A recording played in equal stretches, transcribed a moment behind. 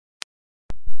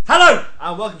Hello!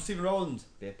 And welcome to Stephen Rowland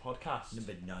Beer Podcast.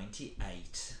 Number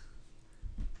 98.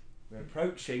 We're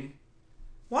approaching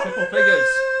 100! triple figures.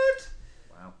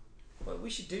 Wow. Well, we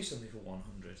should do something for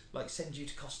 100. Like send you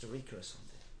to Costa Rica or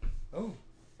something. Oh,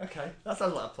 okay. That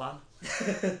sounds like a plan.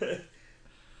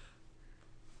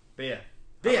 Beer.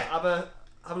 Beer. Have a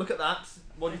look at that.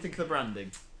 What do you think of the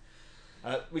branding?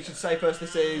 We should say first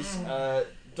this is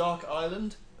Dark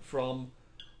Island from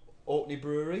Orkney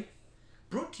Brewery.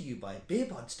 Brought to you by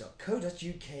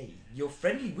beerbods.co.uk, your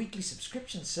friendly weekly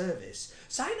subscription service.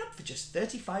 Sign up for just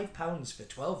 £35 for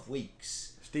 12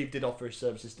 weeks. Steve did offer his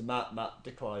services to Matt. Matt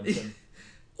declined them.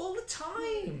 All the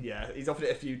time. Yeah, he's offered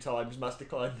it a few times. Matt's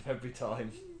declined them every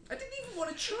time. I didn't even want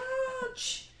to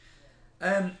charge.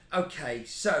 Okay,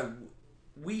 so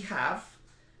we have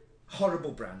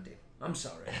horrible branding. I'm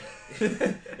sorry.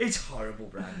 It's horrible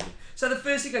branding. So the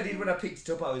first thing I did when I picked it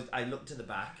up, I looked at the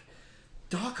back.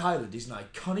 Dark Island is an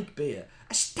iconic beer,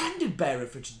 a standard bearer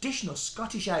for traditional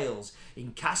Scottish ales.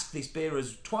 In cask, this beer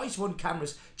has twice won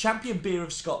Camera's Champion Beer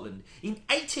of Scotland in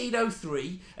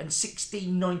 1803 and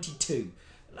 1692.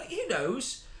 Like, who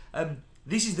knows?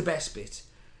 This is the best bit.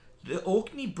 The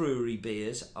Orkney Brewery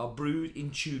beers are brewed in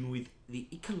tune with the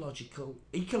ecology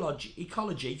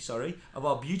of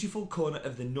our beautiful corner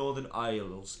of the Northern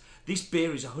Isles. This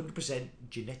beer is 100%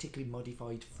 genetically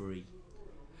modified free.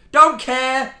 Don't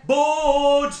care!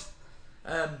 Bored!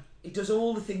 It does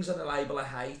all the things on the label I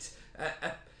hate.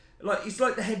 It's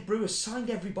like the head brewer signed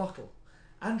every bottle.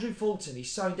 Andrew Fulton, he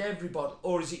signed every bottle.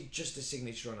 Or is it just a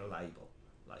signature on a label?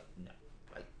 Like, no.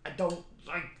 Like, I don't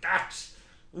like that.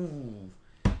 Ooh.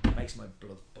 Makes my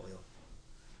blood boil.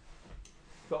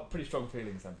 Got pretty strong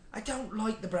feelings then. I don't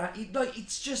like the brand.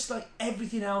 It's just like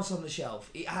everything else on the shelf.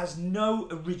 It has no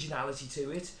originality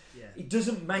to it. Yeah. It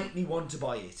doesn't make me want to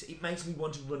buy it. It makes me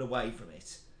want to run away from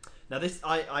it. Now this,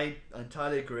 I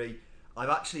entirely agree. I've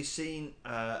actually seen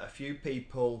a few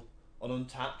people on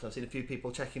Untapped. I've seen a few people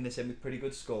checking this in with pretty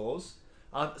good scores.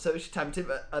 So it's tempting,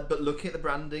 but looking at the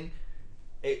branding,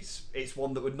 it's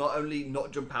one that would not only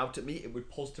not jump out at me, it would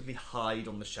positively hide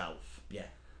on the shelf. Yeah.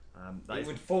 It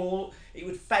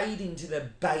would fade into the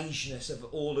beigeness of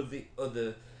all of the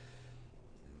other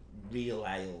real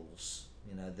ales.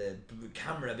 You know, the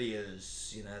Camera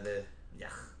beers. You know,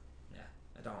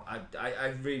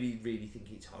 I really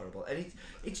think it's horrible, and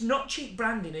it's not cheap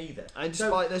branding either. And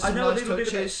despite there's some nice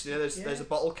touches. There's a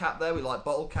bottle cap there. We like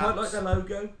bottle caps. Quite like the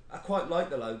logo. I quite like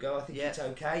the logo. I think it's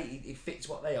okay. It fits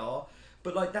what they are.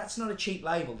 But like, that's not a cheap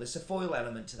label. There's a foil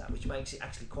element to that, which makes it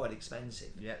actually quite expensive.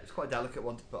 Yeah, it's quite a delicate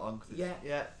one to put on.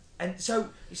 Yeah. And so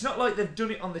it's not like they've done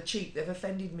it on the cheap. They've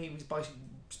offended me by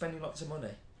spending lots of money.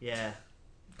 Yeah,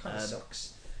 Kind of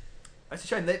sucks. It's a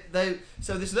shame.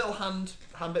 So this little hand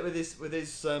bit with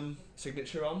his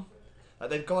signature on.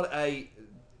 They've got a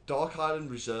Dark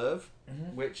Island Reserve,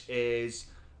 which is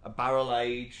a barrel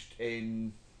aged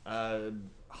in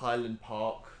Highland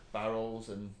Park barrels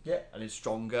and is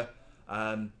stronger.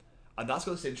 And that's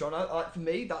got the signature on. For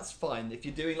me, that's fine. If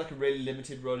you're doing like a really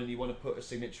limited run and you want to put a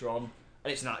signature on,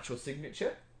 and it's an actual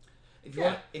signature, if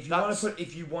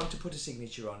you want to put a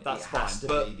signature on, that's it has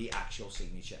fine, to be the actual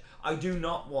signature. I do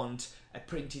not want a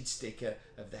printed sticker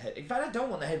of the head. In fact, I don't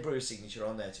want the head brewer's signature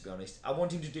on there, to be honest. I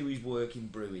want him to do his work in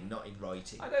brewing, not in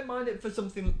writing. I don't mind it for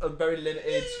something very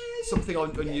limited, something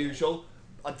unusual.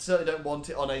 I certainly don't want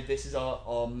it on this is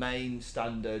our main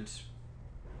standard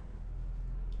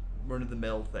run of the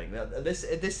mill thing. This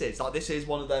is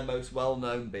one of their most well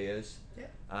known beers.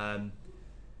 Yeah.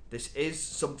 This is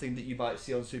something that you might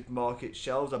see on supermarket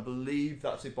shelves. I believe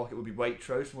that supermarket would be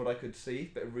Waitrose, from what I could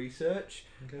see. Bit of research.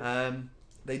 Okay.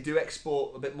 They do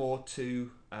export a bit more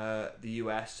to the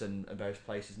US and various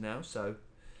places now. So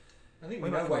I think we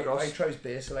know Waitrose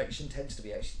beer selection tends to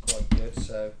be actually quite good.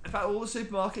 So in fact, all the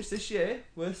supermarkets this year,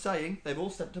 worth saying, they've all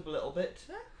stepped up a little bit.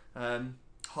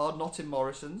 Hard Not in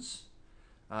Morrison's.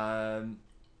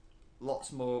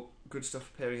 Lots more good stuff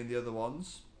appearing in the other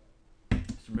ones.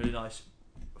 Some really nice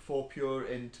 4 Pure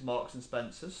into Marks and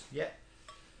Spencers. Yeah.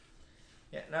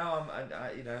 Now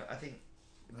I think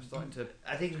I'm starting to.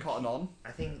 I think cotton on.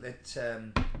 I think that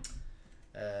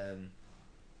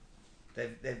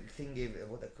they're thinking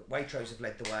Waitrose have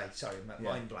led the way. Sorry,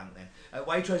 mind blank then.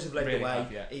 Waitrose have led the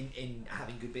way in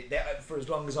having good beer. For as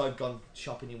long as I've gone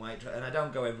shopping in Waitrose, and I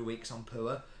don't go every week because I'm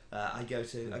poor. I go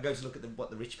to look at what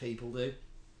the rich people do.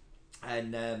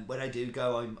 And when I do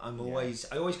go, I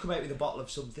always come out with a bottle of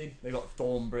something. They've got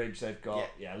Thornbridge. They've got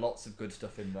lots of good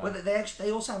stuff in there. Well, they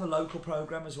also have a local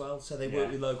program as well. So they work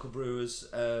with local brewers,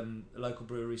 local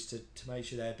breweries to make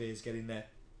sure their beers get in there,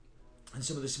 and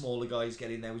some of the smaller guys get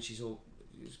in there, which is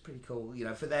pretty cool. You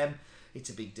know, for them, it's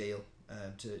a big deal.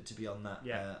 to be on that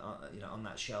on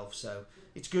that shelf. So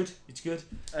it's good. It's good.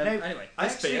 Now, Anyway, I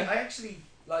this beer. actually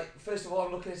like. First of all,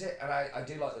 I'm looking at it, and I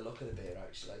do like the look of the beer.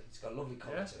 Actually, it's got a lovely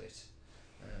colour Yeah. to it.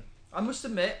 I must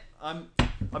admit, I'm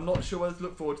not sure whether to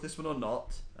look forward to this one or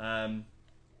not.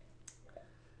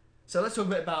 So let's talk a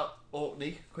bit about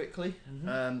Orkney quickly.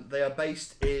 They are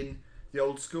based in the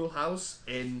old schoolhouse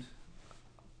in,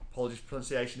 apologies for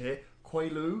pronunciation here,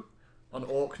 Quayloo on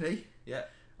Orkney. Yeah.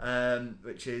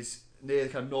 Which is near the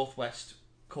kind of northwest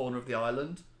corner of the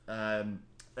island.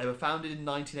 They were founded in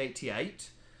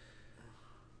 1988.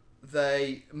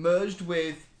 They merged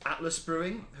with Atlas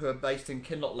Brewing, who are based in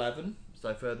Kinloch Leven,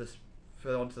 so further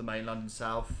onto the mainland and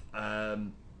south,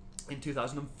 in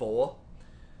 2004.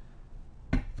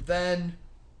 Then,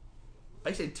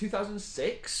 basically in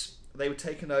 2006, they were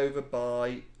taken over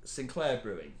by Sinclair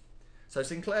Brewing. So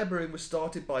Sinclair Brewing was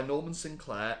started by Norman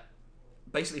Sinclair,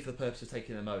 basically for the purpose of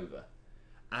taking them over.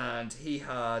 And he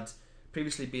had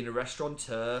previously been a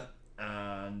restaurateur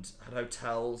and had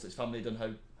hotels. His family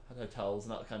had hotels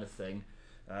and that kind of thing.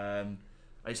 And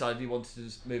he decided he wanted to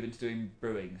just move into doing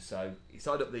brewing. So he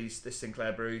started up this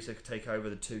Sinclair Brewery so he could take over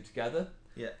the two together.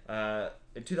 Yeah.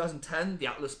 In 2010, the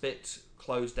Atlas bit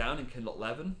closed down in Kinloch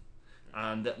Leven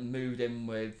and moved in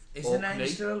with Is Orkney.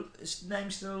 the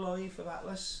name still alive of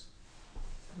Atlas?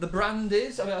 The brand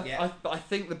is. I mean, Yeah. I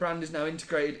think the brand is now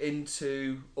integrated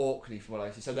into Orkney, from what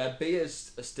I see. So their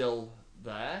beers are still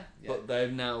there, but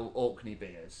they're now Orkney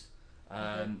beers.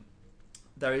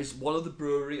 There is one other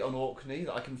brewery on Orkney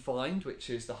that I can find, which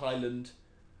is the Highland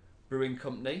Brewing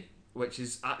Company, which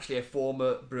is actually a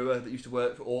former brewer that used to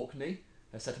work for Orkney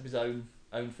and set up his own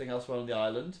thing elsewhere on the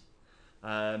island.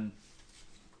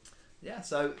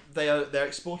 So they're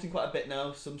exporting quite a bit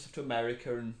now, some stuff to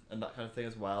America and that kind of thing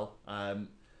as well.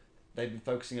 They've been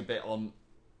focusing a bit on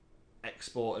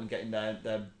export and getting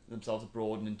themselves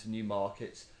abroad and into new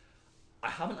markets. I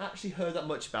haven't actually heard that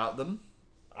much about them.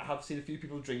 I have seen a few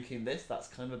people drinking this. That's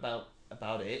kind of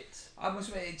about it. I must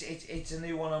admit, it's a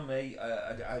new one on me.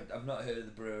 I've not heard of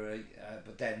the brewery,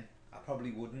 but then I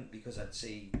probably wouldn't, because I'd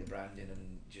see the branding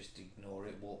and just ignore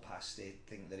it, walk past it,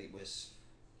 think that it was,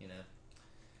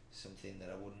 something that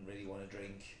I wouldn't really want to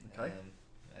drink. Okay.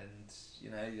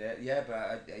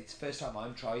 But it's the first time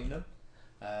I'm trying them.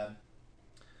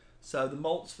 So the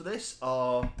malts for this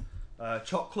are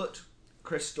chocolate,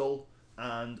 crystal,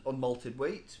 and unmalted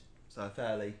wheat. So a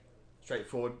fairly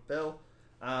straightforward bill.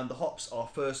 And the hops are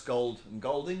First Gold and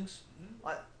Goldings.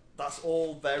 That's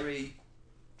all very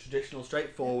traditional,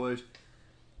 straightforward.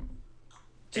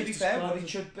 To be fair, what it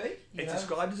should be. It's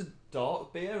described as a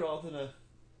dark beer rather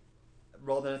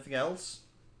than anything else.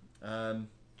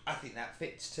 I think that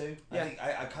fits too. Yeah.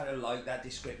 I kind of like that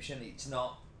description. It's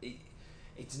not.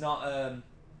 It's not.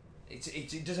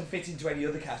 It doesn't fit into any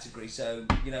other category. So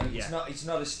it's not. It's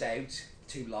not a stout.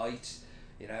 Too light.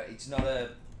 It's not a.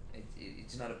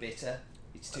 It's not a bitter.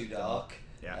 It's too dark.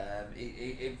 Yeah.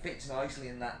 It fits nicely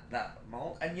in that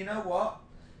malt. And you know what?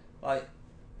 Like,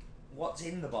 what's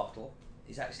in the bottle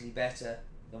is actually better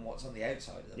than what's on the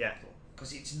outside of the bottle,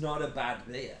 because it's not a bad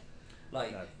beer.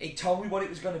 Like, it told me what it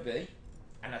was going to be,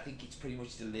 and I think it's pretty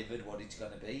much delivered what it's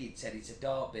going to be. It said it's a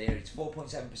dark beer. It's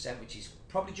 4.7%, which is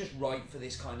probably just right for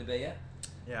this kind of beer.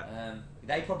 Yeah.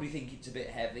 They probably think it's a bit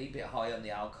heavy, a bit high on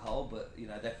the alcohol, but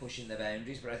they're pushing their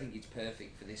boundaries. But I think it's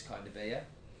perfect for this kind of beer.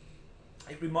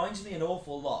 It reminds me an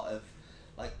awful lot of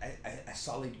like a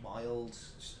solid mild,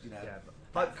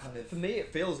 But kind of. for me,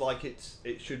 it feels like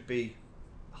it should be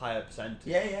higher percentage.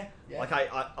 Yeah. Like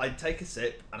I take a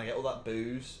sip and I get all that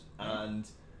booze and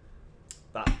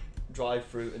that dried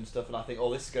fruit and stuff, and I think,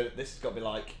 oh, this has got to be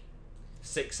like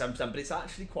 6-7%, but it's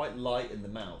actually quite light in the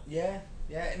mouth. Yeah.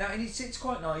 No, and it sits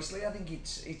quite nicely. I think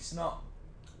it's not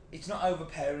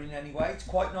overpowering in any way. It's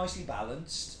quite nicely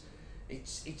balanced.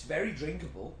 It's very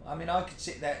drinkable. I mean, I could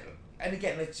sit there, and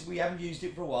again, we haven't used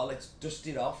it for a while. Let's dust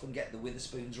it off and get the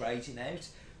Witherspoons rating out.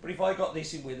 But if I got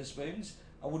this in Witherspoons,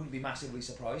 I wouldn't be massively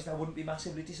surprised. I wouldn't be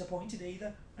massively disappointed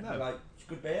either. I'd be like, it's a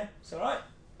good beer. It's all right.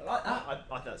 I like that.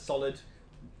 I think that's solid.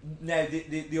 Now,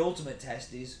 the ultimate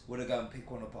test is, would I go and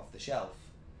pick one up off the shelf?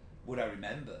 Would I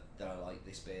remember that I like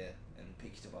this beer and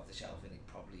pick it up off the shelf? And it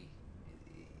probably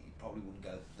wouldn't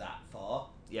go that far.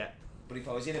 Yeah. But if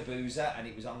I was in a boozer and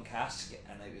it was on cask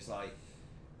and it was like,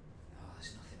 oh,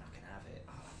 there's nothing I can have it,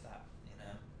 I'll have that,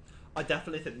 I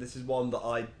definitely think this is one that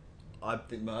I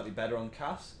think might be better on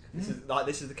cask. This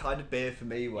is the kind of beer for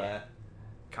me where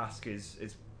cask is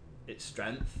its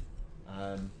strength.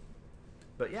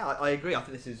 But yeah, I agree. I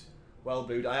think this is well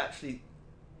brewed. I think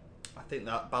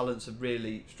that balance of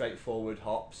really straightforward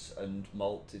hops and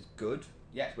malt is good.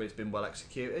 Yeah. Where it's been well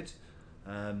executed.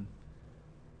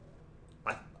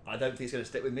 don't think it's going to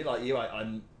stick with me like you.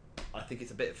 I think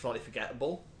it's a bit slightly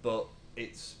forgettable, but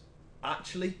it's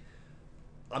actually,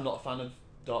 I'm not a fan of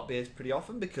dark beers pretty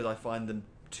often because I find them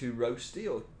too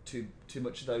roasty or too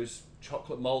much of those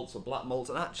chocolate malts or black malts.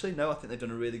 And actually, no, I think they've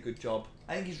done a really good job.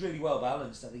 I think it's really well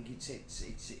balanced. I think it's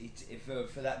if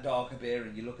for that darker beer,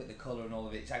 and you look at the colour and all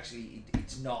of it, it's actually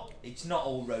it's not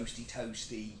all roasty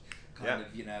toasty kind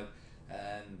of, you know,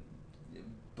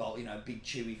 but, you know, big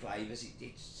chewy flavours.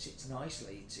 It sits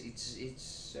nicely.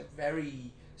 It's a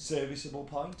very serviceable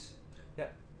pint. Yeah,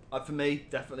 for me,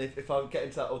 definitely. If I get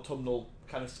into that autumnal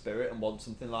kind of spirit and want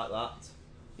something like that.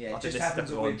 Yeah, it just happens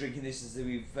that we're drinking this as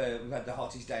we've had the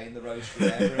hottest day in the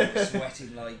roastery ever, and we're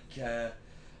sweating like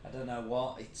I don't know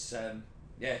what. It's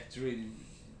it's really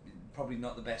probably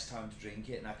not the best time to drink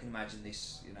it, and I can imagine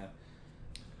this, you know,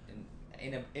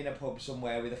 in a pub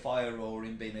somewhere with a fire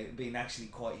roaring, being actually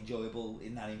quite enjoyable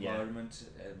in that environment.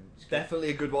 It's definitely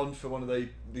a good one for one of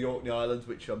the Orkney Islands,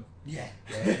 which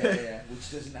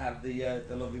which doesn't have the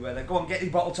lovely weather. Go on, get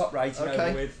your bottle top rating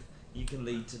over with. You can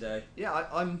lead today. Yeah,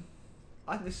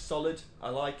 I think this is solid. I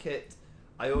like it.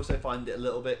 I also find it a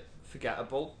little bit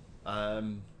forgettable,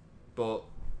 but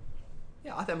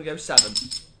yeah, I think I'm gonna go 7.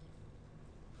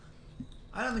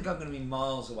 I don't think I'm going to be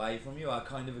miles away from you. I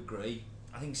kind of agree.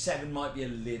 I think 7 might be a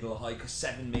little high, because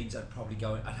 7 means I'd probably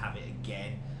I'd have it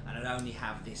again, and I'd only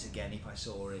have this again if I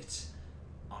saw it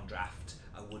on draft.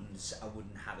 I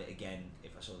wouldn't have it again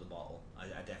if I saw the bottle. I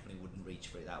definitely wouldn't reach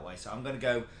for it that way. So I'm going to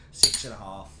go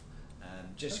 6.5,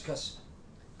 just because.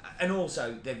 And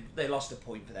also, they lost a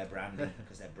point for their branding,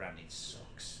 because their branding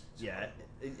sucks.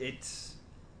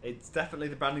 It's definitely,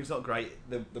 the branding's not great.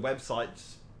 The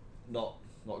website's not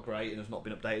great and has not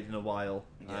been updated in a while.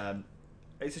 Yeah.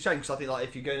 It's a shame, because I think, like,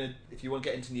 if you want to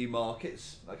get into new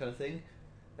markets, that kind of thing,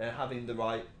 then having a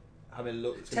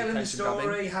look, telling the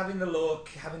story, having the look,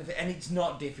 and it's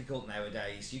not difficult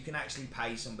nowadays. You can actually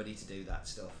pay somebody to do that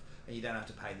stuff, and you don't have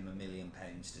to pay them £1 million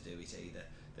to do it either.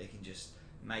 They can just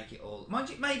make it all. Mind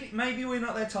you, maybe we're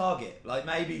not their target. Like,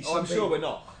 maybe. I'm sure we're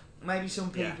not. Maybe some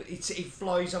people, it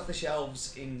flies off the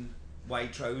shelves in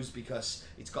Waitrose because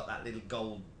it's got that little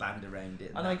gold band around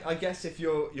it. And I guess if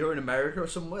you're in America or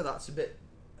somewhere, that's a bit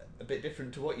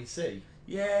different to what you see.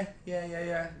 Yeah.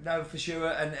 No, for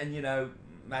sure. And you know,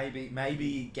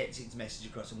 maybe it gets its message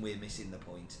across, and we're missing the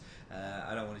point.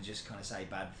 I don't want to just kind of say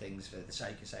bad things for the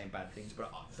sake of saying bad things,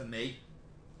 but for me,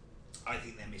 I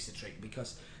think they missed a trick,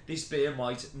 because this beer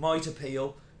might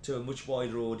appeal to a much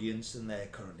wider audience than they're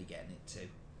currently getting it to.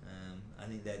 I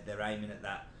think they're aiming at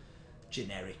that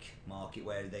generic market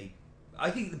where I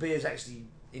think the beer is actually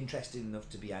interesting enough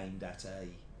to be aimed at a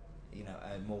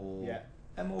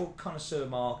more connoisseur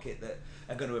market that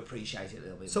are going to appreciate it a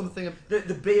little bit.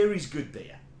 The beer is good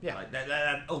beer. Yeah. Like,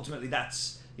 ultimately,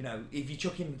 that's, you know, if you're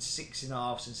chucking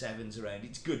 6.5s and 7s around,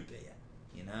 it's good beer.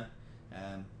 You know.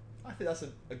 I think that's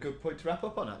a good point to wrap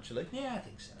up on, actually. Yeah, I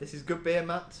think so. This is good beer,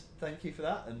 Matt. Thank you for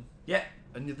that. And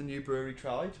and you're the new brewery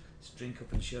tried. Let's drink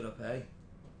up and shut up, eh?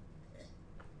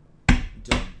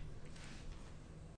 Done.